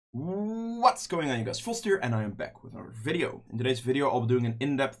What's going on, you guys? Frost here, and I am back with another video. In today's video, I'll be doing an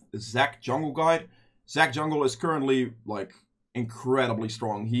in-depth ZAC jungle guide. ZAC jungle is currently, like, incredibly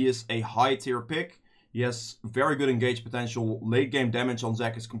strong. He is a high-tier pick. He has very good engage potential. Late-game damage on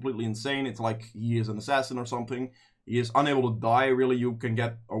ZAC is completely insane. It's like he is an assassin or something. He is unable to die, really. You can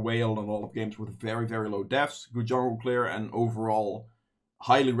get away in a lot of games with very, very low deaths. Good jungle clear, and overall,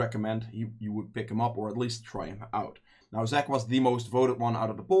 highly recommend you would pick him up or at least try him out. Now, ZAC was the most voted one out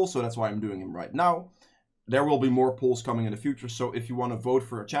of the poll, so that's why I'm doing him right now. There will be more polls coming in the future, so if you want to vote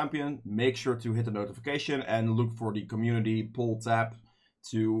for a champion, make sure to hit the notification and look for the community poll tab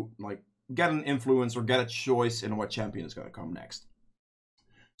to like get an influence or get a choice in what champion is going to come next.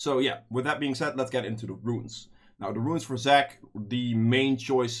 So yeah, with that being said, let's get into the runes. Now, the runes for ZAC, the main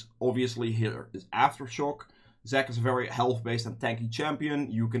choice obviously here is Aftershock. ZAC is a very health-based and tanky champion.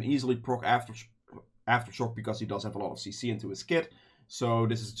 You can easily proc Aftershock because he does have a lot of CC into his kit. So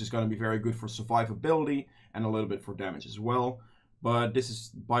this is just going to be very good for survivability and a little bit for damage as well. But this is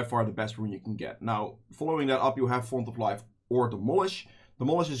by far the best rune you can get. Now, following that up, you have Font of Life or Demolish.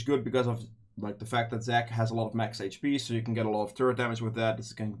 Demolish is good because of like the fact that ZAC has a lot of max HP, so you can get a lot of turret damage with that.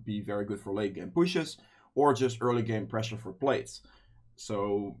 This can be very good for late game pushes or just early game pressure for plates.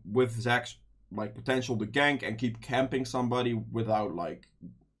 So with ZAC's like potential to gank and keep camping somebody without like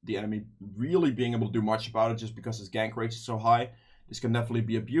the enemy really being able to do much about it just because his gank rate is so high, this can definitely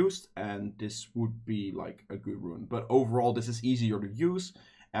be abused, and this would be like a good rune. But overall, this is easier to use,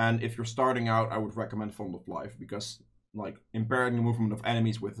 and if you're starting out, I would recommend Font of Life because like impairing the movement of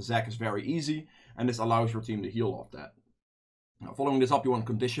enemies with the ZAC is very easy, and this allows your team to heal off that. Now, following this up, you want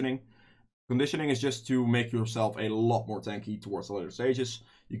Conditioning. Conditioning is just to make yourself a lot more tanky towards the later stages.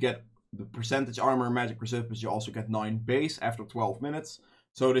 You get the percentage armor and magic resist, but you also get 9 base after 12 minutes.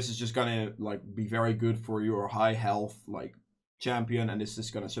 So this is just gonna like be very good for your high health like champion, and this is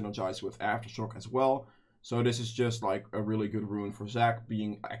gonna synergize with Aftershock as well. So this is just like a really good rune for ZAC,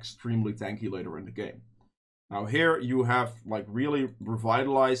 being extremely tanky later in the game. Now here you have like really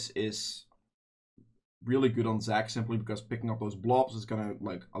Revitalize is really good on ZAC simply because picking up those blobs is gonna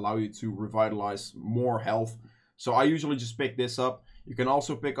like allow you to revitalize more health. So I usually just pick this up. You can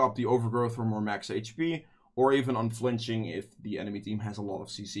also pick up the Overgrowth for more max HP, or even Unflinching if the enemy team has a lot of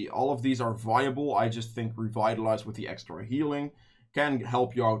CC. All of these are viable. I just think Revitalize with the extra healing can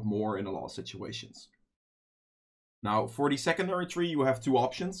help you out more in a lot of situations. Now, for the secondary tree, you have two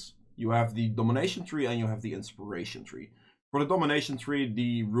options. You have the Domination tree and you have the Inspiration tree. For the Domination tree,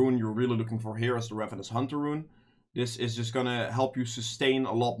 the rune you're really looking for here is the Ravenous Hunter rune. This is just going to help you sustain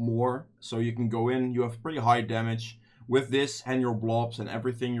a lot more. So you can go in, you have pretty high damage. With this and your blobs and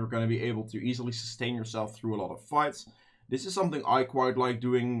everything, you're going to be able to easily sustain yourself through a lot of fights. This is something I quite like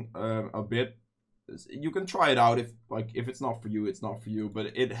doing a bit. You can try it out if it's not for you, it's not for you. But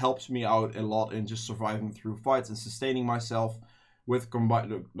it helps me out a lot in just surviving through fights and sustaining myself with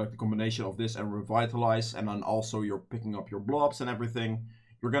the combination of this and Revitalize. And then also you're picking up your blobs and everything.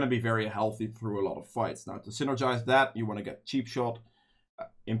 You're going to be very healthy through a lot of fights. Now to synergize that, you want to get Cheap Shot.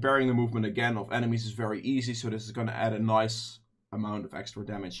 Impairing the movement again of enemies is very easy, so this is going to add a nice amount of extra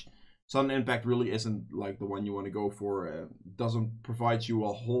damage. Sudden Impact really isn't like the one you want to go for. Doesn't provide you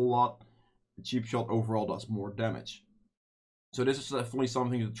a whole lot. The Cheap Shot overall does more damage. So this is definitely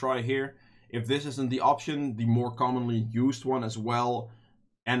something to try here. If this isn't the option, the more commonly used one as well,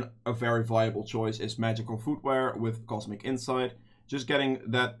 and a very viable choice, is Magical Footwear with Cosmic Insight. Just getting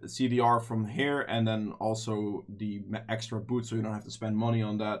that CDR from here and then also the extra boot so you don't have to spend money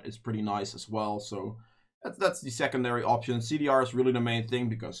on that is pretty nice as well. So that's the secondary option. CDR is really the main thing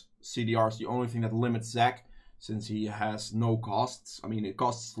because CDR is the only thing that limits ZAC since he has no costs. I mean, it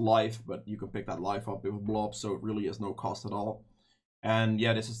costs life, but you can pick that life up with blobs, so it really is no cost at all. And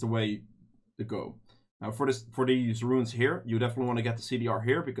yeah, this is the way to go. Now for these runes here, you definitely want to get the CDR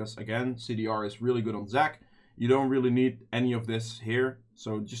here because again, CDR is really good on ZAC. You don't really need any of this here,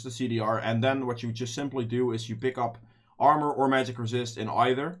 so just the CDR. And then what you just simply do is you pick up armor or magic resist in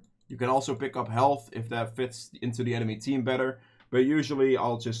either. You can also pick up health if that fits into the enemy team better. But usually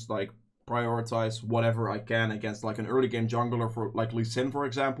I'll just like prioritize whatever I can against like an early game jungler for like Lee Sin, for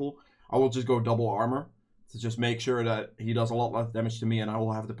example. I will just go double armor to just make sure that he does a lot less damage to me, and I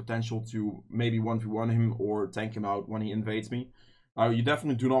will have the potential to maybe 1v1 him or tank him out when he invades me. You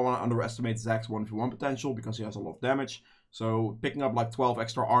definitely do not want to underestimate ZAC's 1v1 potential because he has a lot of damage. So picking up like 12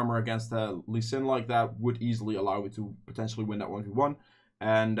 extra armor against Lee Sin like that would easily allow you to potentially win that 1v1.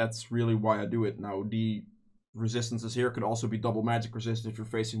 And that's really why I do it. Now the resistances here could also be double magic resist if you're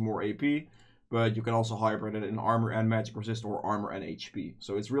facing more AP. But you can also hybrid it in armor and magic resist or armor and HP.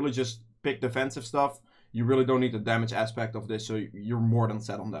 So it's really just pick defensive stuff. you really don't need the damage aspect of this, so you're more than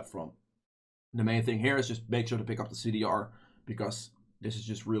set on that front. The main thing here is just make sure to pick up the CDR, because this is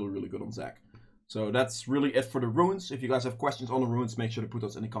just really, really good on ZAC. So that's really it for the runes. If you guys have questions on the runes, make sure to put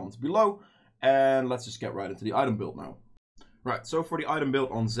those in the comments below. And let's just get right into the item build now. Right, so for the item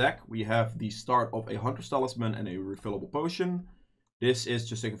build on ZAC, we have the start of a Hunter's Talisman and a refillable potion. This is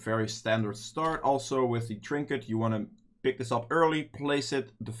just a very standard start. Also with the trinket, you want to pick this up early, place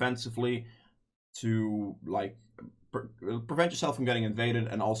it defensively to like prevent yourself from getting invaded,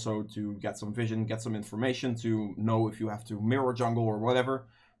 and also to get some vision, get some information to know if you have to mirror jungle or whatever.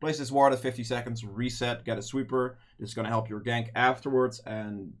 Place this ward at 50 seconds, reset, get a sweeper. This is going to help your gank afterwards,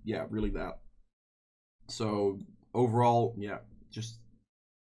 and yeah, really that. So overall, yeah, just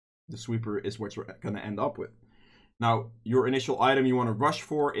the sweeper is what you're going to end up with. Now, your initial item you want to rush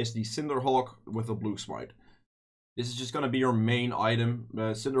for is the Cinderhawk with a blue smite. This is just going to be your main item.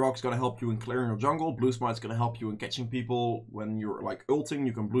 Cinderhawk is going to help you in clearing your jungle. Blue smite is going to help you in catching people. When you're like ulting,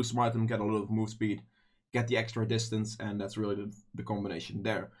 you can blue smite them, get a little move speed, get the extra distance, and that's really the combination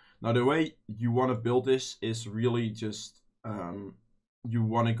there. Now, the way you want to build this is really just you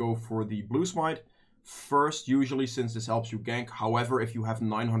want to go for the blue smite first, usually, since this helps you gank. However, if you have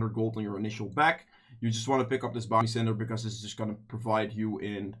 900 gold on your initial back, you just want to pick up this bounty cinder, because this is just going to provide you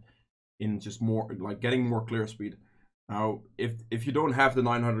in just more, like getting more clear speed. Now, if you don't have the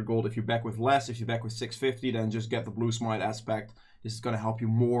 900 gold, if you back with less, if you back with 650, then just get the blue smite aspect. This is going to help you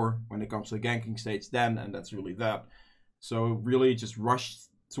more when it comes to the ganking stage then, and that's really that. So really just rush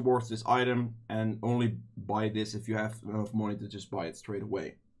towards this item, and only buy this if you have enough money to just buy it straight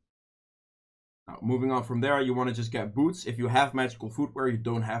away. Now, moving on from there, you want to just get boots. If you have magical footwear, you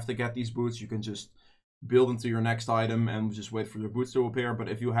don't have to get these boots. You can just build into your next item and just wait for your boots to appear. But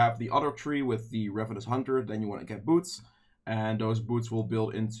if you have the other tree with the Ravenous Hunter, then you want to get boots. And those boots will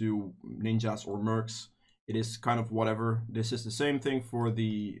build into ninjas or mercs. It is kind of whatever. This is the same thing for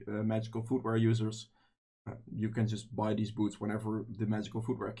the magical footwear users. You can just buy these boots whenever the magical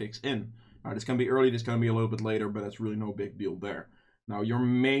footwear kicks in. Now, this can be early, this can be a little bit later, but it's really no big deal there. Now, your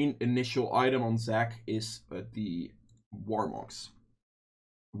main initial item on ZAC is the Warmox.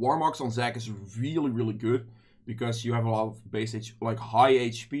 Warmox on ZAC is really, really good, because you have a lot of base like high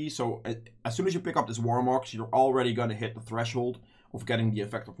HP. So as soon as you pick up this Warmox, you're already going to hit the threshold of getting the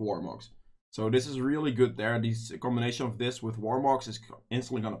effect of Warmox. So this is really good there. This combination of this with Warmox is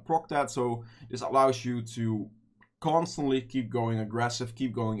instantly going to proc that. So this allows you to constantly keep going aggressive,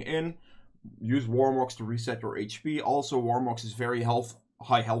 keep going in. Use Warmox to reset your HP. Also, Warmox is very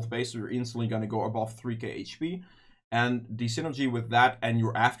high health base, so you're instantly going to go above 3k HP. And the synergy with that and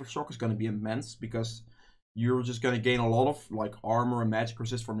your Aftershock is going to be immense, because you're just going to gain a lot of like armor and magic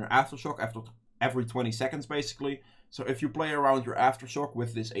resist from your Aftershock after every 20 seconds basically. So if you play around your Aftershock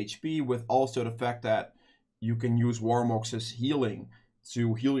with this HP, with also the fact that you can use Warmox's healing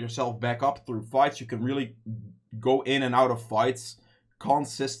to heal yourself back up through fights, you can really go in and out of fights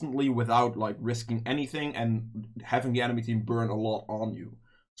consistently without like risking anything and having the enemy team burn a lot on you.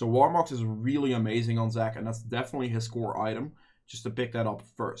 So Warmox is really amazing on ZAC, and that's definitely his core item, just to pick that up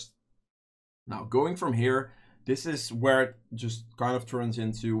first. Now, going from here, this is where it just kind of turns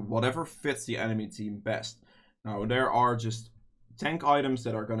into whatever fits the enemy team best. Now, there are just tank items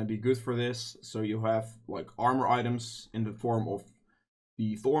that are going to be good for this. So you have like armor items in the form of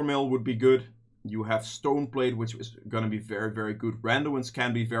the Thornmail would be good. You have Stoneplate, which is going to be very, very good. Randuins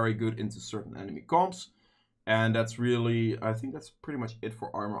can be very good into certain enemy comps. And that's really, I think that's pretty much it for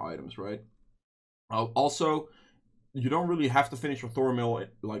armor items, right? Also, you don't really have to finish your Thornmail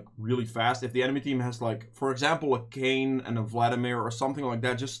like really fast. If the enemy team has like, for example, a Kayn and a Vladimir or something like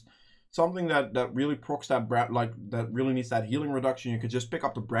that, just something that really procs that, that really needs that healing reduction, you could just pick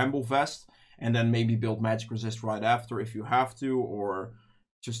up the Bramble Vest and then maybe build magic resist right after if you have to, or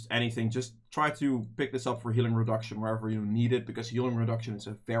just anything. Just try to pick this up for healing reduction wherever you need it, because healing reduction is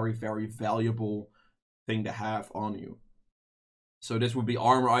a very, very valuable thing to have on you. So this would be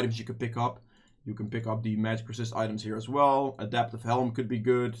armor items you could pick up. You can pick up the magic resist items here as well. Adaptive Helm could be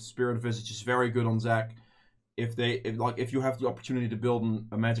good. Spirit Visage is very good on ZAC. If you have the opportunity to build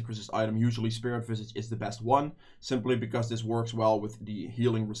a magic resist item, usually Spirit Visage is the best one, simply because this works well with the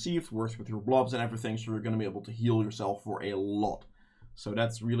healing received, works with your blobs and everything, so you're going to be able to heal yourself for a lot. So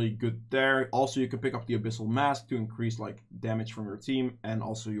that's really good there. Also, you can pick up the Abyssal Mask to increase like damage from your team, and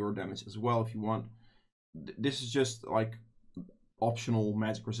also your damage as well if you want. This is just like optional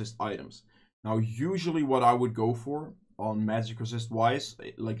magic resist items. Now, usually what I would go for on magic resist wise,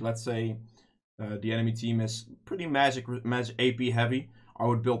 like let's say the enemy team is pretty magic AP heavy, I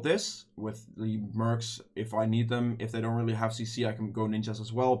would build this with the mercs if I need them. If they don't really have CC, I can go ninjas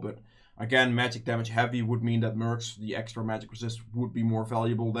as well, but Again, magic damage heavy would mean that mercs, the extra magic resist, would be more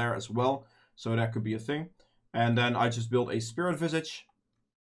valuable there as well. So that could be a thing. And then I just built a Spirit Visage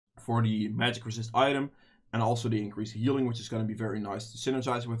for the magic resist item. And also the increased healing, which is going to be very nice to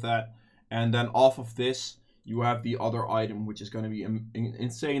synergize with that. And then off of this, you have the other item, which is going to be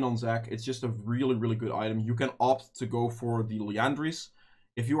insane on ZAC. It's just a really, really good item. You can opt to go for the Liandry's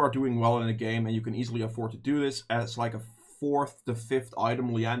if you are doing well in the game, and you can easily afford to do this. As like a 4th to 5th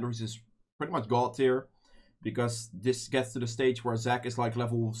item, Liandry's is pretty much god tier, because this gets to the stage where ZAC is like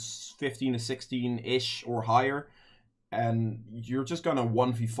level 15 to 16-ish or higher. And you're just gonna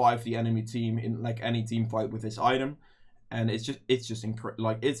 1v5 the enemy team in like any team fight with this item. And it's just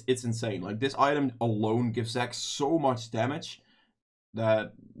it's insane. Like, this item alone gives ZAC so much damage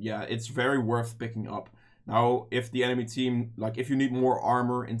that, yeah, it's very worth picking up. Now, if the enemy team, like, if you need more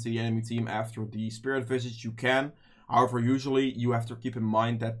armor into the enemy team after the Spirit Visage, you can. However, usually you have to keep in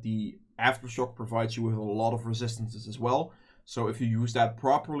mind that the Aftershock provides you with a lot of resistances as well. So if you use that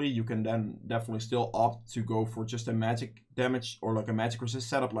properly, you can then definitely still opt to go for just a magic damage or like a magic resist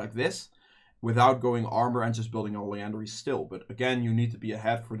setup like this, without going armor and just building a Leandry still. But again, you need to be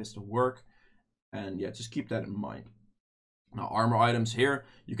ahead for this to work. And yeah, just keep that in mind. Now, armor items here,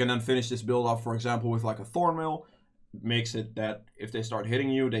 you can then finish this build off, for example, with like a Thornmail. Makes it that if they start hitting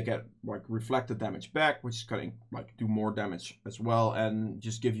you, they get like reflected damage back, which is going to like do more damage as well, and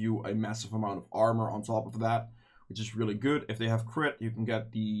just give you a massive amount of armor on top of that, which is really good. If they have crit, you can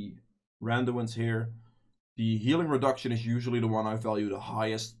get the random ones here. The healing reduction is usually the one I value the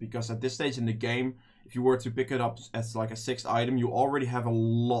highest, because at this stage in the game, if you were to pick it up as like a 6th item, you already have a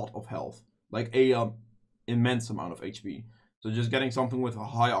lot of health, like a immense amount of HP. So just getting something with a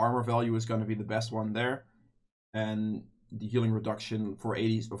high armor value is going to be the best one there. And the healing reduction for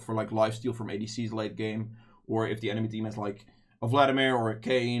 80s, for like lifesteal from ADCs late game, or if the enemy team has like a Vladimir or a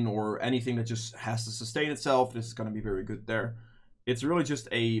Kayn or anything that just has to sustain itself, this is going to be very good there. It's really just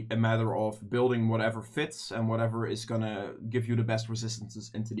a matter of building whatever fits and whatever is going to give you the best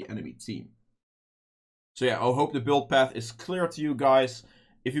resistances into the enemy team. So yeah, I hope the build path is clear to you guys.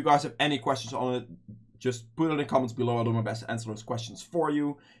 If you guys have any questions on it, just put it in the comments below. I'll do my best to answer those questions for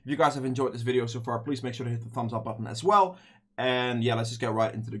you. If you guys have enjoyed this video so far, please make sure to hit the thumbs up button as well. And yeah, let's just get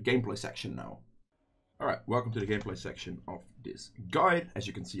right into the gameplay section now. Alright, welcome to the gameplay section of this guide. As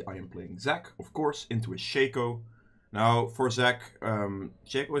you can see, I am playing ZAC, of course, into a Shaco. Now, for ZAC,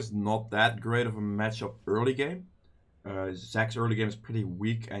 Shaco is not that great of a matchup early game. ZAC's early game is pretty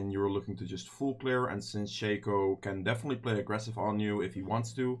weak, and you're looking to just full clear. And since Shaco can definitely play aggressive on you if he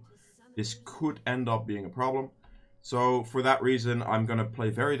wants to, this could end up being a problem. So for that reason, I'm going to play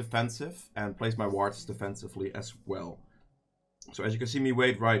very defensive and place my wards defensively as well. So as you can see me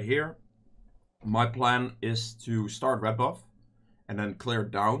wait right here, my plan is to start red buff and then clear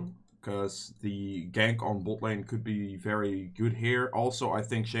down, because the gank on bot lane could be very good here. Also, I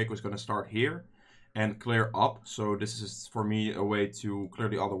think Shaco is going to start here and clear up. So this is for me a way to clear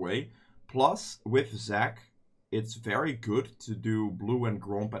the other way. Plus, with ZAC, it's very good to do blue and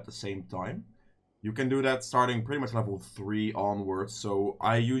Gromp at the same time. You can do that starting pretty much level 3 onwards. So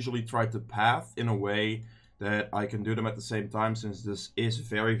I usually try to path in a way that I can do them at the same time, since this is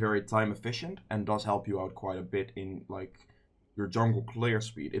very, very time efficient and does help you out quite a bit in like your jungle clear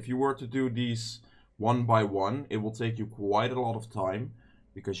speed. If you were to do these one by one, it will take you quite a lot of time,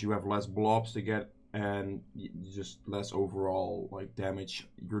 because you have less blobs to get and just less overall like damage.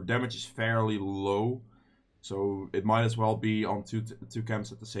 Your damage is fairly low. So it might as well be on two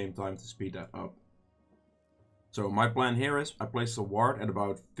camps at the same time to speed that up. So my plan here is I place the ward at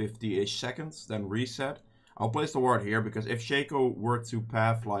about 50-ish seconds, then reset. I'll place the ward here because if Shaco were to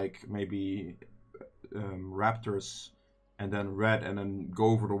path like maybe Raptors and then red and then go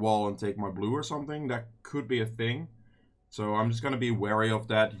over the wall and take my blue or something, that could be a thing. So I'm just going to be wary of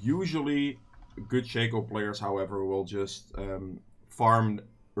that. Usually good Shaco players, however, will just farm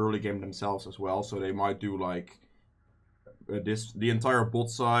early game themselves as well, so they might do like the entire bot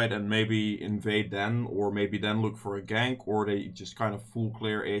side and maybe invade then, or maybe then look for a gank, or they just kind of full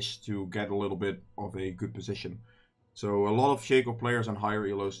clear-ish to get a little bit of a good position. So a lot of Shaco players and higher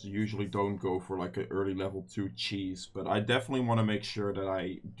elos usually don't go for like an early level 2 cheese, but I definitely want to make sure that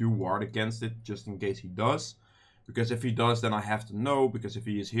I do ward against it just in case he does, because if he does, then I have to know, because if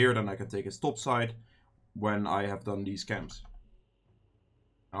he is here, then I can take his top side when I have done these camps.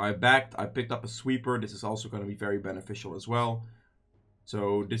 I backed, I picked up a sweeper. This is also going to be very beneficial as well.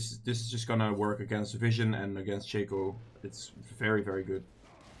 So this is just going to work against Vision and against Shaco. It's very, very good.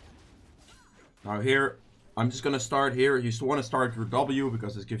 Now here, I'm just going to start here. You still want to start your W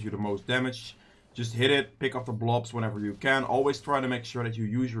because this gives you the most damage. Just hit it, pick up the blobs whenever you can. Always try to make sure that you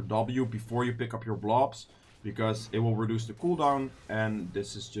use your W before you pick up your blobs, because it will reduce the cooldown, and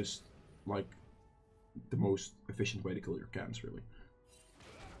this is just like the most efficient way to kill your camps, really.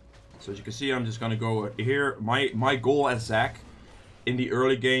 So as you can see, I'm just gonna go here. My goal as ZAC in the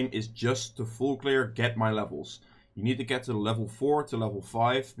early game is just to full clear, get my levels. You need to get to level 4 to level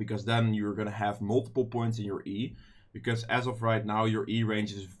 5, because then you're gonna have multiple points in your E. Because as of right now, your E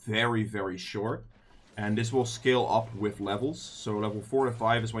range is very, very short. And this will scale up with levels. So level 4 to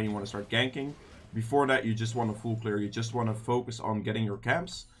 5 is when you want to start ganking. Before that, you just want to full clear. You just want to focus on getting your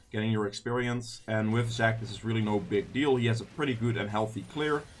camps, getting your experience. And with ZAC, this is really no big deal. He has a pretty good and healthy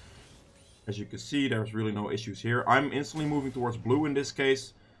clear. As you can see, there's really no issues here. I'm instantly moving towards blue in this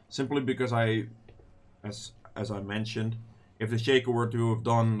case. Simply because as I mentioned, if the Shaco were to have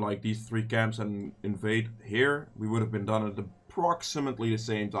done like these 3 camps and invade here, we would have been done at approximately the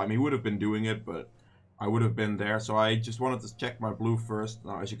same time. He would have been doing it, but I would have been there. So I just wanted to check my blue first.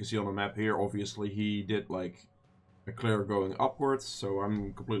 Now, as you can see on the map here, obviously he did like a clear going upwards, so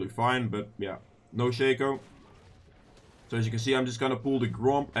I'm completely fine. But yeah, no Shaco. So as you can see, I'm just gonna pull the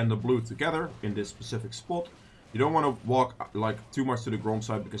Gromp and the blue together in this specific spot. You don't want to walk like too much to the Gromp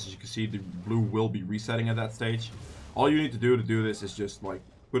side, because as you can see, the blue will be resetting at that stage. All you need to do this is just like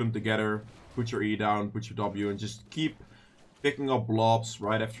put them together, put your E down, put your W, and just keep picking up blobs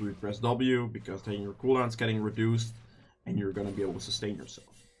right after you press W, because then your cooldown's getting reduced and you're gonna be able to sustain yourself.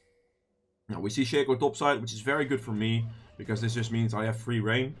 Now we see Shaco topside, which is very good for me, because this just means I have free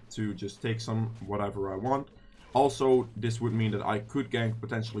reign to just take some whatever I want. Also, this would mean that I could gank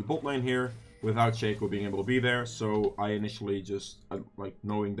potentially bot lane here without Shaco being able to be there. So I initially just, like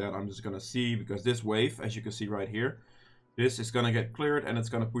knowing that, I'm just gonna see, because this wave, as you can see right here, this is gonna get cleared and it's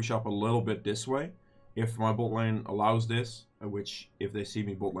gonna push up a little bit this way. If my bot lane allows this, which if they see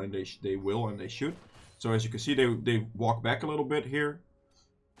me bot lane, they will and they should. So as you can see, they walk back a little bit here.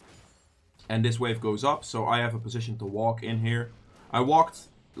 And this wave goes up, so I have a position to walk in here. I walked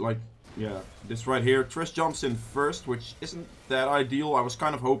like, yeah, this right here. Trish jumps in first, which isn't that ideal. I was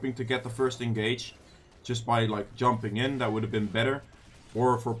kind of hoping to get the first engage just by like jumping in. That would have been better.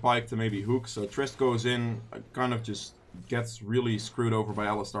 Or for Pyke to maybe hook. So Trish goes in, kind of just gets really screwed over by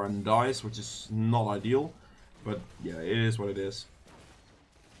Alistar and dies, which is not ideal. But yeah, it is what it is.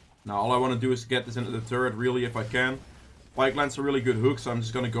 Now all I want to do is get this into the turret really if I can. Pyke lands a really good hook, so I'm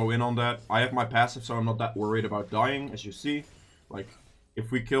just going to go in on that. I have my passive, so I'm not that worried about dying, as you see. Like,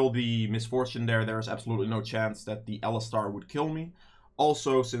 if we kill the Misfortune there is absolutely no chance that the Alistar would kill me.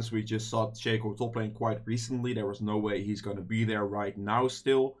 Also, since we just saw Shaco top lane quite recently, there was no way he's going to be there right now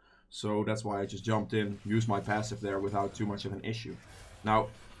still. So that's why I just jumped in, used my passive there without too much of an issue. Now,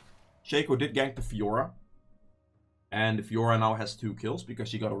 Shaco did gank the Fiora. And the Fiora now has 2 kills because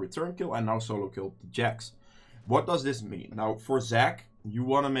she got a return kill and now solo killed the Jax. What does this mean? Now, for ZAC, you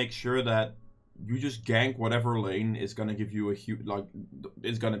want to make sure that you just gank whatever lane is going to give you a huge, like,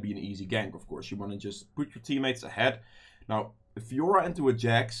 it's going to be an easy gank, of course. You want to just put your teammates ahead. Now, if Fiora into a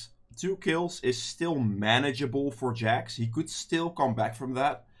Jax, 2 kills is still manageable for Jax. He could still come back from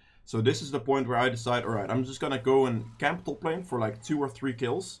that. So this is the point where I decide, alright, I'm just going to go and camp top lane for like 2 or 3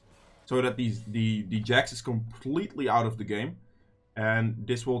 kills. So that the Jax is completely out of the game. And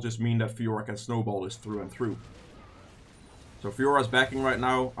this will just mean that Fiora can snowball this through and through. So Fiora's backing right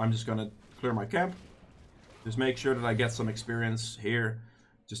now. I'm just going to clear my camp. Just make sure that I get some experience here.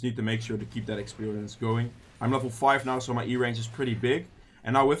 Just need to make sure to keep that experience going. I'm level 5 now, so my E range is pretty big.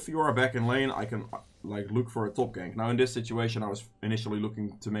 And now with Fiora back in lane, I can like look for a top gank. Now in this situation, I was initially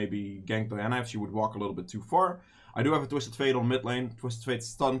looking to maybe gank Diana if she would walk a little bit too far. I do have a Twisted Fate on mid lane. Twisted Fate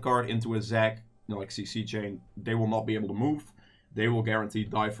stun card into a ZAC, like CC chain. They will not be able to move. They will guaranteed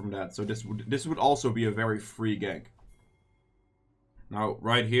die from that. So this would also be a very free gank. Now,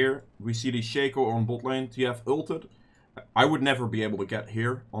 right here, we see the Shaco on bot lane. TF ulted. I would never be able to get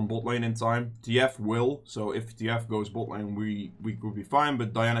here on bot lane in time. TF will. So if TF goes bot lane, we could be fine.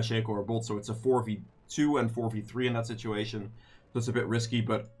 But Diana, Shaco are bot. So it's a 4v2 and 4v3 in that situation. That's a bit risky.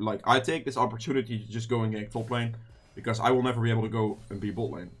 But like, I take this opportunity to just go and gank top lane. Because I will never be able to go and be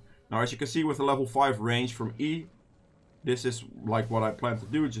bot lane. Now, as you can see with the level 5 range from E, this is like what I plan to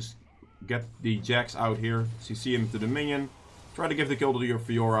do. Just get the Jax out here. CC him to the minion. Try to give the kill to your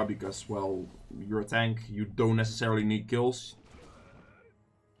Fiora because, well, you're a tank. You don't necessarily need kills.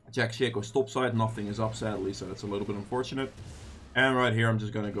 Jax Shaco's topside. Nothing is up, sadly, so that's a little bit unfortunate. And right here, I'm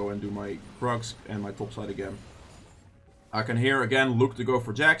just going to go and do my Krugs and my topside again. I can here, again, look to go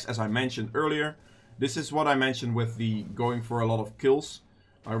for Jax, as I mentioned earlier. This is what I mentioned with the going for a lot of kills.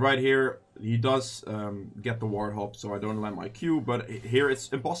 Right here, he does get the ward hop, so I don't land my Q, but here it's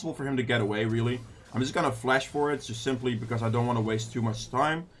impossible for him to get away, really. I'm just gonna flash for it, just simply because I don't want to waste too much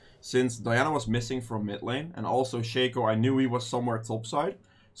time, since Diana was missing from mid lane, and also Shaco, I knew he was somewhere topside.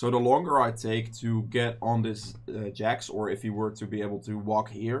 So the longer I take to get on this Jax, or if he were to be able to walk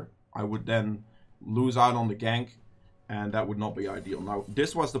here, I would then lose out on the gank, and that would not be ideal. Now,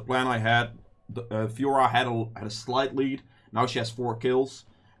 this was the plan I had. Fiora had a slight lead. Now she has 4 kills.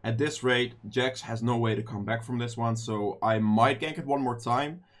 At this rate, Jax has no way to come back from this one, so I might gank it one more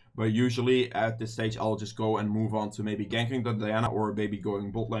time, but usually at this stage I'll just go and move on to maybe ganking the Diana or maybe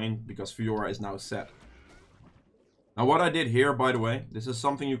going bot lane, because Fiora is now set. Now what I did here, by the way, this is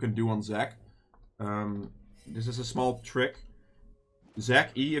something you can do on ZAC. This is a small trick. ZAC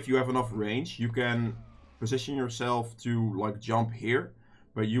E, if you have enough range, you can position yourself to like jump here,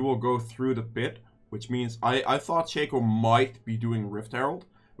 but you will go through the pit, which means I thought Shaco might be doing Rift Herald,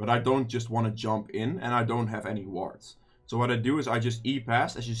 but I don't just want to jump in, and I don't have any wards. So what I do is I just E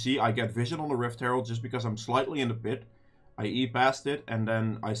past. As you see, I get vision on the Rift Herald just because I'm slightly in the pit. I E past it, and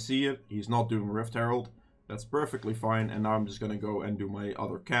then I see it. He's not doing Rift Herald. That's perfectly fine, and now I'm just going to go and do my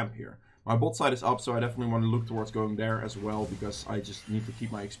other camp here. My bot side is up, so I definitely want to look towards going there as well, because I just need to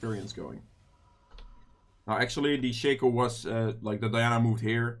keep my experience going. Now actually, the Shaco was, like the Diana moved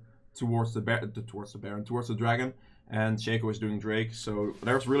here towards the dragon. And Shaco is doing Drake, so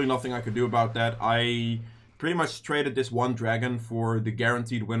there's really nothing I could do about that. I pretty much traded this one dragon for the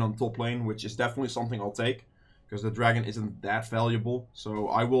guaranteed win on top lane, which is definitely something I'll take, because the dragon isn't that valuable. So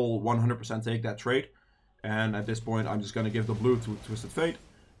I will 100% take that trade. And at this point, I'm just going to give the blue to Twisted Fate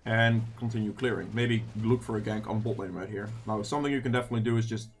and continue clearing. Maybe look for a gank on bot lane right here. Now, something you can definitely do is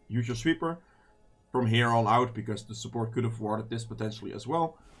just use your sweeper from here on out, because the support could have warded this potentially as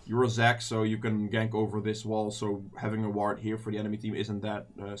well. You're a ZAC, so you can gank over this wall, so having a ward here for the enemy team isn't that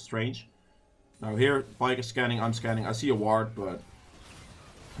strange. Now here, Pyke is scanning, I'm scanning, I see a ward, but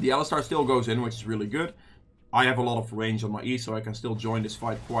the Alistar still goes in, which is really good. I have a lot of range on my E, so I can still join this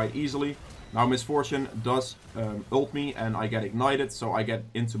fight quite easily. Now Misfortune does ult me, and I get ignited, so I get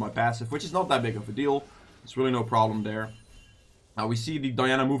into my passive, which is not that big of a deal. There's really no problem there. Now we see the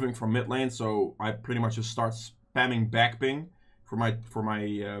Diana moving from mid lane, so I pretty much just start spamming back ping for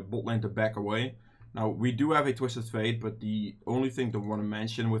my bot lane to back away. Now we do have a Twisted Fate, but the only thing that I want to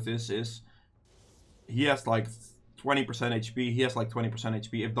mention with this is he has like 20% HP. He has like 20%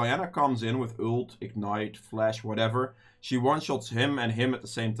 HP. If Diana comes in with ult, ignite, flash, whatever, she one-shots him and him at the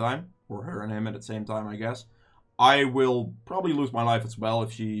same time, or her and him at the same time, I guess. I will probably lose my life as well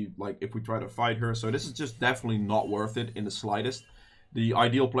if if we try to fight her. So this is just definitely not worth it in the slightest. The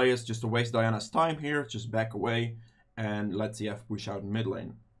ideal play is just to waste Diana's time here, just back away, and let TF push out in mid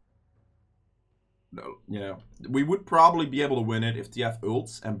lane. No, yeah, we would probably be able to win it if TF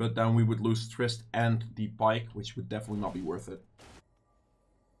ults, but then we would lose Trist and the Pyke, which would definitely not be worth it.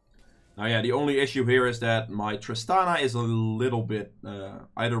 Now yeah, the only issue here is that my Tristana is a little bit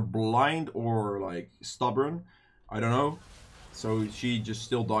either blind or like stubborn. I don't know. So she just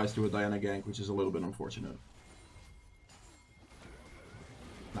still dies to a Diana gank, which is a little bit unfortunate.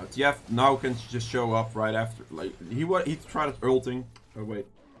 Now TF now can just show up right after, like he tried ulting. Oh wait,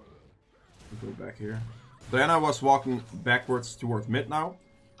 go back here. Diana was walking backwards towards mid now.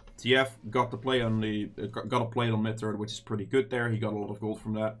 TF got the play on got a play on mid turret, which is pretty good there. He got a lot of gold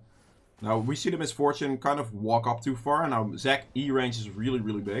from that. Now we see the Misfortune kind of walk up too far. Now ZAC E range is really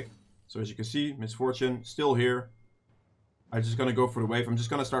big. So as you can see, Misfortune still here. I'm just gonna go for the wave. I'm just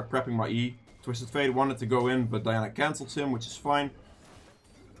gonna start prepping my E. Twisted Fate wanted to go in, but Diana cancels him, which is fine.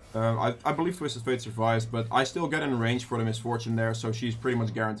 I believe Twisted Fate survives, but I still get in range for the Misfortune there, so she's pretty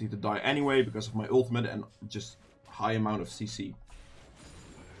much guaranteed to die anyway because of my ultimate and just high amount of CC.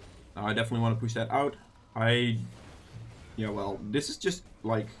 Now I definitely want to push that out. Yeah, well, this is just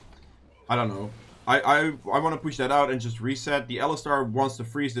like, I don't know. I want to push that out and just reset. The Alistar wants to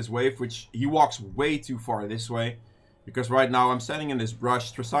freeze this wave, which he walks way too far this way. Because right now I'm standing in this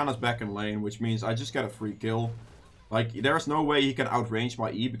brush, Tristana's back in lane, which means I just get a free kill. Like, there's no way he can outrange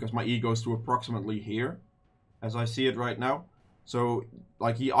my E, because my E goes to approximately here, as I see it right now. So,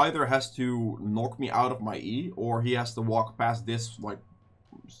 like, he either has to knock me out of my E, or he has to walk past this,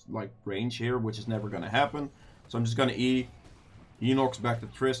 like range here, which is never gonna happen. So I'm just gonna E. He knocks back the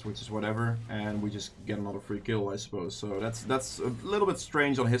Trist, which is whatever, and we just get another free kill, I suppose. So that's a little bit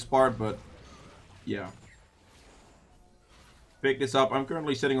strange on his part, but yeah. Pick this up. I'm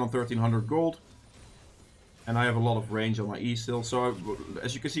currently sitting on 1300 gold. And I have a lot of range on my E still. So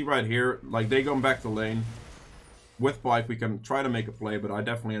as you can see right here, like they go back to lane. With Pyke we can try to make a play, but I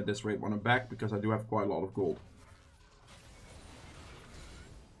definitely at this rate want to back because I do have quite a lot of gold.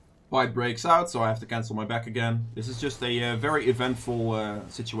 Fight breaks out, so I have to cancel my back again. This is just a very eventful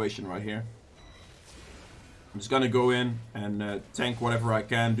situation right here. I'm just gonna go in and tank whatever I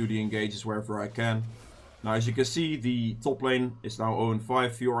can, do the engages wherever I can. Now, as you can see, the top lane is now 0-5.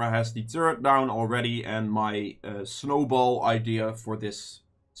 Fiora has the turret down already, and my snowball idea for this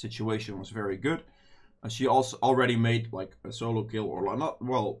situation was very good. She also already made like a solo kill, or not,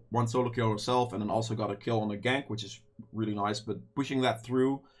 well, one solo kill herself, and then also got a kill on the gank, which is really nice. But pushing that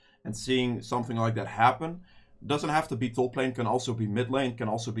through and seeing something like that happen, doesn't have to be top lane, can also be mid lane, can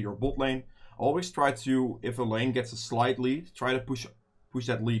also be your bot lane. Always try to, if a lane gets a slight lead, try to push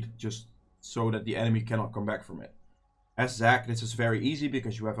that lead just so that the enemy cannot come back from it. As ZAC, this is very easy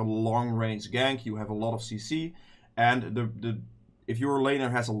because you have a long range gank, you have a lot of CC, and if your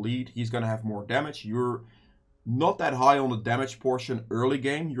laner has a lead, he's gonna have more damage. You're not that high on the damage portion early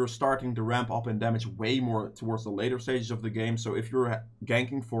game. You're starting to ramp up in damage way more towards the later stages of the game. So if you're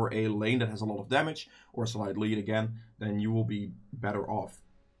ganking for a lane that has a lot of damage, or a slight lead again, then you will be better off.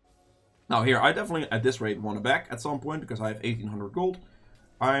 Now here, I definitely at this rate want to back at some point because I have 1800 gold.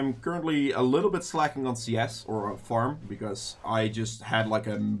 I'm currently a little bit slacking on CS or farm because I just had like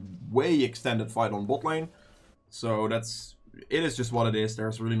a way extended fight on bot lane. So it is just what it is.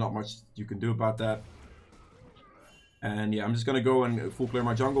 There's really not much you can do about that. And yeah, I'm just gonna go and full clear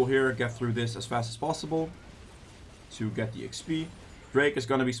my jungle here, get through this as fast as possible to get the XP. Drake is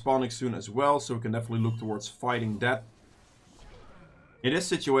gonna be spawning soon as well, so we can definitely look towards fighting that. In this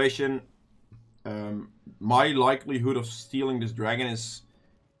situation, my likelihood of stealing this dragon is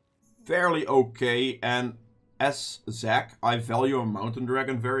fairly okay, and as ZAC, I value a mountain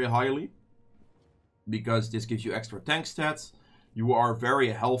dragon very highly because this gives you extra tank stats. You are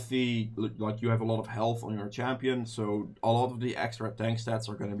very healthy, like you have a lot of health on your champion, so a lot of the extra tank stats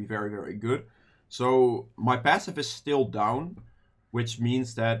are going to be very, very good. So my passive is still down, which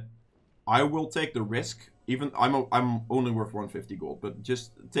means that I will take the risk. Even I'm only worth 150 gold, but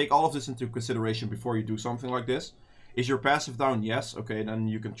just take all of this into consideration before you do something like this. Is your passive down? Yes. Okay, then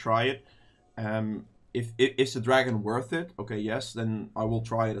you can try it. Is the dragon worth it? Okay, yes, then I will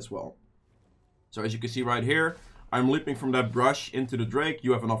try it as well. So as you can see right here, I'm leaping from that brush into the Drake.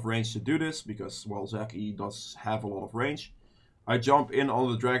 You have enough range to do this because, well, ZAC does have a lot of range. I jump in on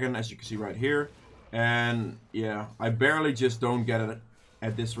the dragon, as you can see right here. And yeah, I barely just don't get it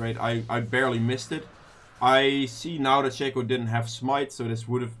at this rate. I barely missed it. I see now that Shaco didn't have smite, so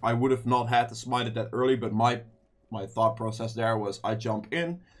I would have not had to smite it that early, but my thought process there was I jump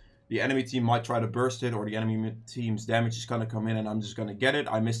in. The enemy team might try to burst it, or the enemy team's damage is going to come in and I'm just going to get it.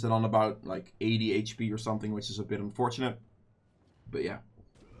 I missed it on about like 80 HP or something, which is a bit unfortunate. But yeah.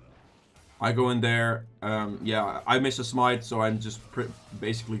 I go in there. Yeah, I miss a smite, so I'm just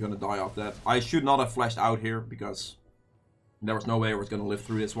basically going to die off that. I should not have flashed out here because there was no way I was going to live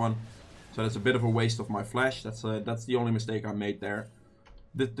through this one. So that's a bit of a waste of my flash. That's the only mistake I made there.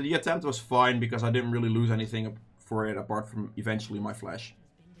 The attempt was fine because I didn't really lose anything for it apart from eventually my flash.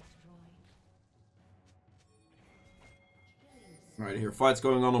 Right here, fight's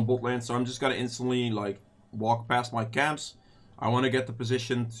going on bot lane, so I'm just gonna instantly like walk past my camps. I want to get the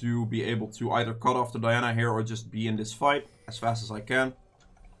position to be able to either cut off the Diana here or just be in this fight as fast as I can.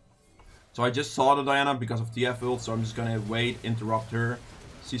 So I just saw the Diana because of TF ult, so I'm just gonna wait, interrupt her,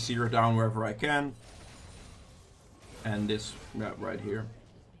 CC her down wherever I can. And this right here.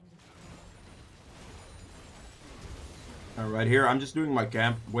 Right here, I'm just doing my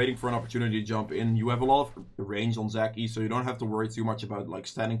camp, waiting for an opportunity to jump in. You have a lot of range on ZAC, so you don't have to worry too much about like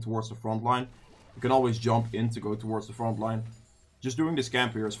standing towards the front line. You can always jump in to go towards the front line. Just doing this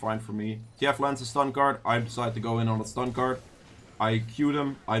camp here is fine for me. TF lands a stun card, I decide to go in on the stun card. I Q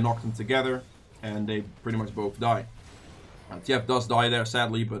them, I knock them together, and they pretty much both die. TF does die there,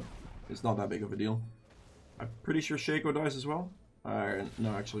 sadly, but it's not that big of a deal. I'm pretty sure Shaco dies as well.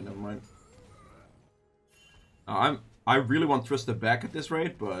 No, actually, never mind. I really want Trista back at this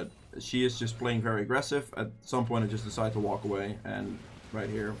rate, but she is just playing very aggressive. At some point I just decide to walk away, and right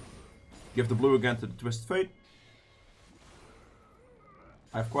here, give the blue again to the Twisted Fate.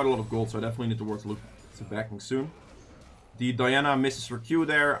 I have quite a lot of gold, so I definitely need to look to backing soon. The Diana misses her Q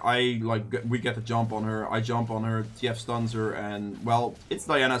there. We get the jump on her. I jump on her, TF stuns her, and well, it's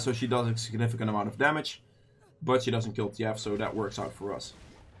Diana, so she does a significant amount of damage, but she doesn't kill TF, so that works out for us.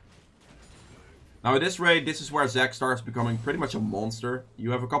 Now at this rate, this is where ZAC starts becoming pretty much a monster. You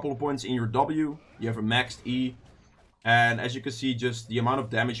have a couple of points in your W, you have a maxed E, and as you can see, just the amount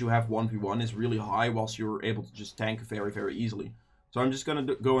of damage you have 1v1 is really high, whilst you're able to just tank very, very easily. So I'm just going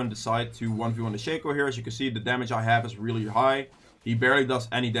to go and decide to 1v1 the Shaco here. As you can see, the damage I have is really high. He barely does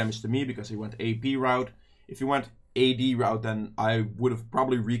any damage to me because he went AP route. If he went AD route, then I would have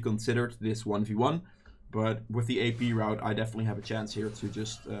probably reconsidered this 1v1. But with the AP route, I definitely have a chance here to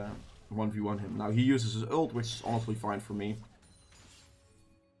just 1v1 him. Now he uses his ult, which is honestly fine for me.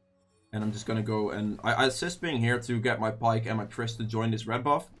 And I'm just gonna go and I assist being here to get my Pyke and my Triss to join this red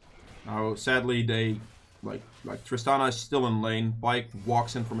buff. Now sadly they like Tristana is still in lane. Pyke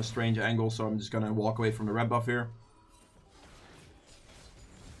walks in from a strange angle, so I'm just gonna walk away from the red buff here.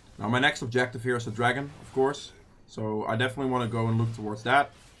 Now my next objective here is the dragon, of course. So I definitely want to go and look towards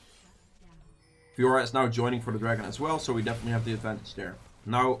that. Fiora is now joining for the dragon as well, so we definitely have the advantage there.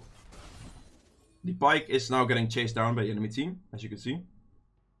 Now the Pyke is now getting chased down by the enemy team, as you can see.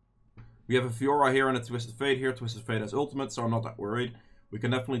 We have a Fiora here and a Twisted Fate here. Twisted Fate has ultimate, so I'm not that worried. We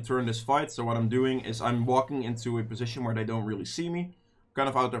can definitely turn this fight. So what I'm doing is I'm walking into a position where they don't really see me. I'm kind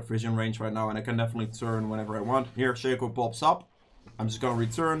of out of vision range right now, and I can definitely turn whenever I want. Here, Shaco pops up. I'm just gonna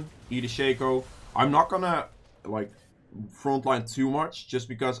return, eat a Shaco. I'm not gonna like frontline too much, just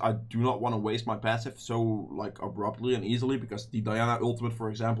because I do not want to waste my passive so like abruptly and easily, because the Diana ultimate, for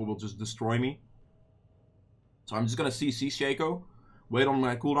example, will just destroy me. So I'm just gonna CC Shaco. Wait on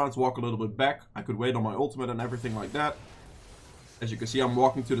my cooldowns, walk a little bit back. I could wait on my ultimate and everything like that. As you can see, I'm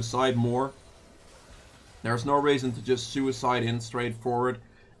walking to the side more. There's no reason to just suicide in straight forward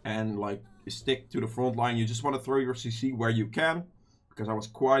and like stick to the front line. You just want to throw your CC where you can, because I was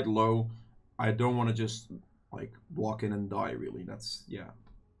quite low. I don't want to just like walk in and die, really. That's, yeah.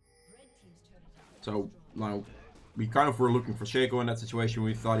 So now we kind of were looking for Shaco in that situation.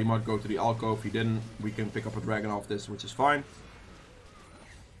 We thought he might go to the alcove. He didn't. We can pick up a dragon off this, which is fine.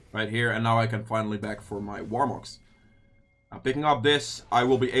 Right here, and now I can finally back for my Warmox. Now picking up this, I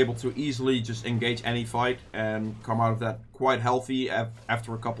will be able to easily just engage any fight and come out of that quite healthy.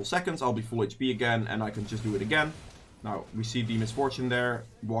 After a couple seconds, I'll be full HP again, and I can just do it again. Now, we see the Misfortune there,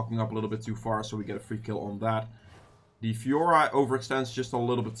 walking up a little bit too far, so we get a free kill on that. The Fiora overextends just a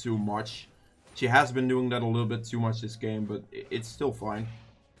little bit too much. She has been doing that a little bit too much this game, but it's still fine.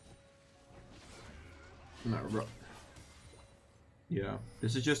 No, yeah,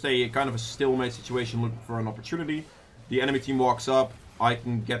 this is just a kind of a stalemate situation, looking for an opportunity. The enemy team walks up, I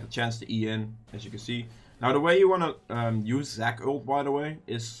can get the chance to E in, as you can see. Now the way you want to use ZAC ult, by the way,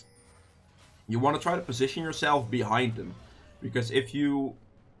 is you want to try to position yourself behind them. Because if you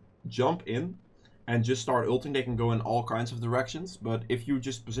jump in and just start ulting, they can go in all kinds of directions. But if you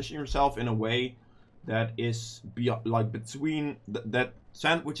just position yourself in a way that is like between, that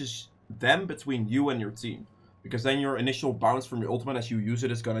sandwiches them between you and your team. Because then your initial bounce from your ultimate as you use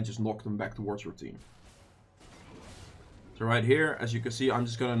it is going to just knock them back towards your team. So right here, as you can see, I'm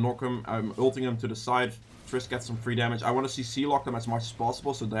just going to knock him. I'm ulting him to the side. Triss gets some free damage. I want to CC lock them as much as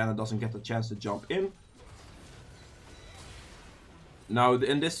possible so Diana doesn't get the chance to jump in. Now,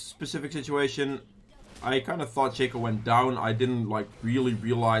 in this specific situation, I kind of thought Shaco went down. I didn't like really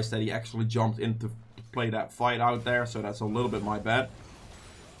realize that he actually jumped in to play that fight out there. So that's a little bit my bad.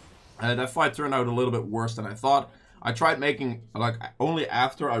 That fight turned out a little bit worse than I thought. I tried making, like, only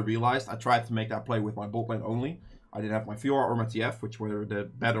after I realized, I tried to make that play with my bot lane only. I didn't have my Fiora or my TF, which were the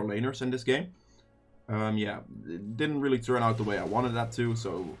better laners in this game. Yeah, it didn't really turn out the way I wanted that to,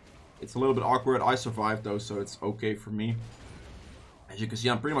 so it's a little bit awkward. I survived though, so it's okay for me. As you can see,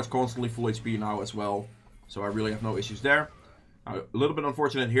 I'm pretty much constantly full HP now as well, so I really have no issues there. A little bit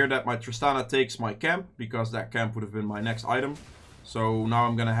unfortunate here that my Tristana takes my camp, because that camp would have been my next item. So now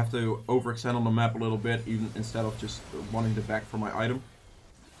I'm gonna have to overextend on the map a little bit, even instead of just wanting to back for my item.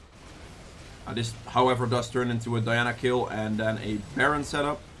 This, however, does turn into a Diana kill and then a Baron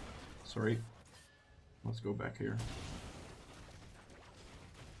setup. Sorry. Let's go back here.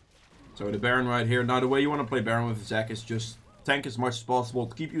 So the Baron right here. Now the way you want to play Baron with ZAC is just tank as much as possible.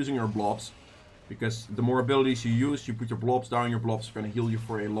 Keep using your blobs. Because the more abilities you use, you put your blobs down, your blobs are going to heal you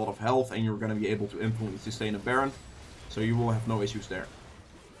for a lot of health. And you're going to be able to instantly sustain a Baron. So you will have no issues there.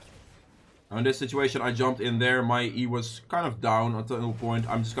 Now in this situation, I jumped in there. My E was kind of down until no point.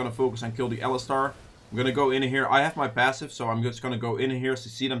 I'm just going to focus and kill the Alistar. I'm going to go in here. I have my passive, so I'm just going to go in here to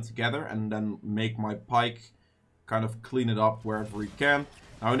see them together. And then make my Pyke kind of clean it up wherever he can.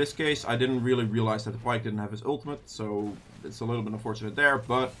 Now in this case, I didn't really realize that the Pyke didn't have his ultimate. So it's a little bit unfortunate there.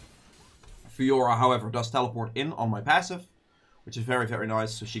 But Fiora, however, does teleport in on my passive. Which is very, very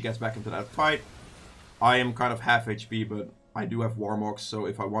nice. So she gets back into that fight. I am kind of half HP, but I do have Warmox, so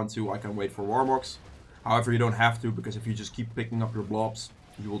if I want to, I can wait for Warmox. However, you don't have to, because if you just keep picking up your blobs,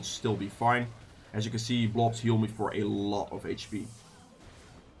 you will still be fine. As you can see, blobs heal me for a lot of HP.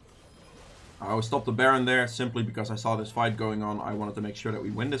 I will stop the Baron there, simply because I saw this fight going on. I wanted to make sure that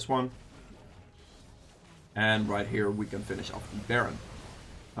we win this one. And right here, we can finish off the Baron.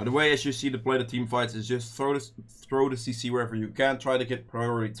 Now the way as you see to play the team fights is just throw the CC wherever you can, try to get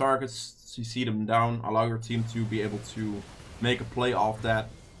priority targets, CC them down, allow your team to be able to make a play off that.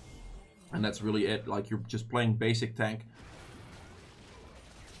 And that's really it, like you're just playing basic tank.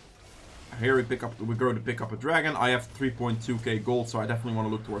 Here we go to pick up a dragon. I have 3.2k gold, so I definitely want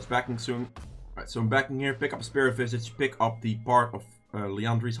to look towards backing soon. Alright, so I'm backing here, pick up a Spirit Visage, pick up the part of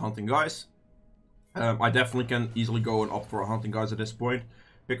Liandry's Hunting Guys. I definitely can easily go and opt for a Hunting Guys at this point.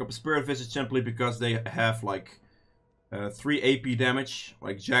 Pick up a Spirit Visage simply because they have like 3 AP damage.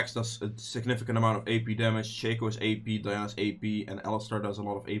 Like Jax does a significant amount of AP damage, Shaco is AP, Diana's AP, and Alistar does a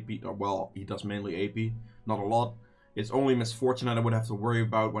lot of AP. Well, he does mainly AP, not a lot. It's only Misfortune that I would have to worry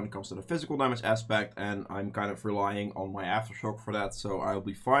about when it comes to the physical damage aspect, and I'm kind of relying on my Aftershock for that, so I'll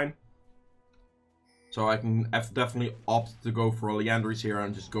be fine. So I can definitely opt to go for a Liandry's here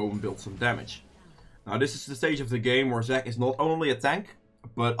and just go and build some damage. Now this is the stage of the game where ZAC is not only a tank,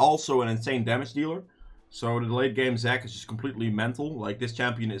 but also an insane damage dealer. So the late game ZAC is just completely mental. Like, this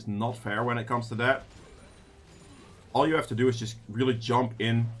champion is not fair when it comes to that. All you have to do is just really jump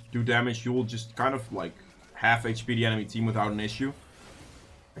in, do damage. You will just kind of like half HP the enemy team without an issue.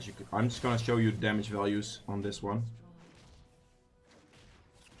 As you can, I'm just gonna show you the damage values on this one.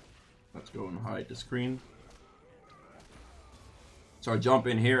 Let's go and hide the screen. So I jump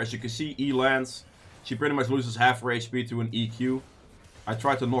in here. As you can see, E lands. She pretty much loses half her HP to an EQ. I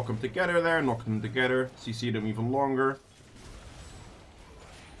try to knock them together there, knock them together, CC them even longer.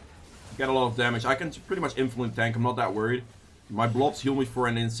 Get a lot of damage. I can pretty much infinite tank, I'm not that worried. My blobs heal me for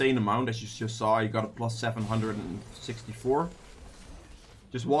an insane amount, as you just saw. You got a plus 764.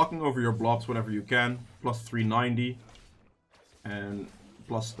 Just walking over your blobs whenever you can. Plus 390. And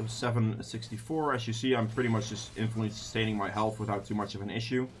plus 764. As you see, I'm pretty much just infinitely sustaining my health without too much of an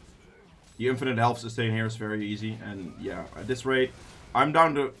issue. The infinite health sustain here is very easy. And yeah, at this rate, I'm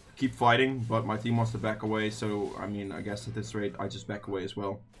down to keep fighting, but my team wants to back away. So, I mean, I guess at this rate, I just back away as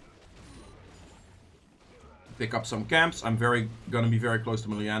well. Pick up some camps. I'm gonna be very close to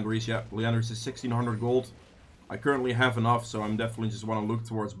my Liandry's. Yeah, Liandry's is 1600 gold. I currently have enough, so I'm definitely just want to look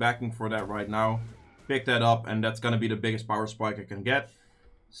towards backing for that right now. Pick that up, and that's gonna be the biggest power spike I can get,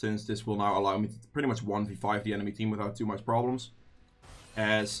 since this will now allow me to pretty much 1v5 the enemy team without too much problems.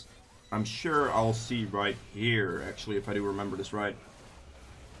 As I'm sure I'll see right here, actually, if I do remember this right.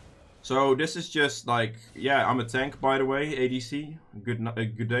 So this is just like, yeah, I'm a tank, by the way, ADC.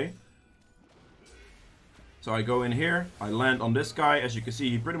 Good day. So I go in here, I land on this guy. As you can see,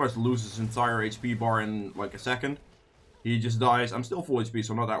 he pretty much loses his entire HP bar in like a second. He just dies. I'm still full HP,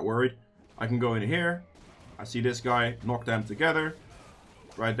 so I'm not that worried. I can go in here. I see this guy, knock them together.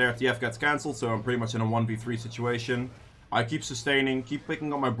 Right there, TF gets cancelled, so I'm pretty much in a 1v3 situation. I keep sustaining, keep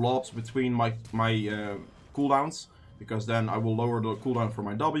picking up my blobs between my cooldowns, because then I will lower the cooldown for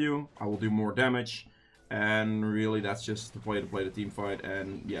my W. I will do more damage. And really, that's just to play the team fight.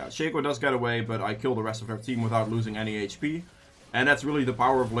 And yeah, Shaco does get away, but I kill the rest of her team without losing any HP. And that's really the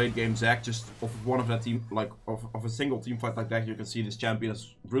power of late game ZAC. Just of one of that team, like of a single team fight like that, you can see this champion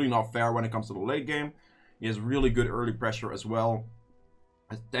is really not fair when it comes to the late game. He has really good early pressure as well.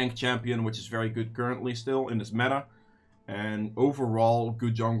 A tank champion, which is very good currently still in this meta. And overall,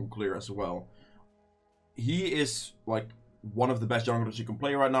 good jungle clear as well. He is like one of the best junglers you can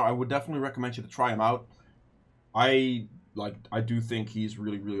play right now. I would definitely recommend you to try him out. I do think he's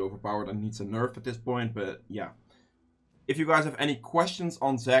really overpowered and needs a nerf at this point, but yeah. If you guys have any questions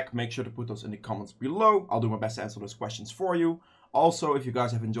on ZAC, make sure to put those in the comments below. I'll do my best to answer those questions for you. Also, if you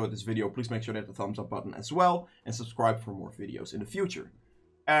guys have enjoyed this video, please make sure to hit the thumbs up button as well, and subscribe for more videos in the future.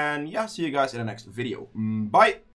 And yeah, see you guys in the next video. Bye!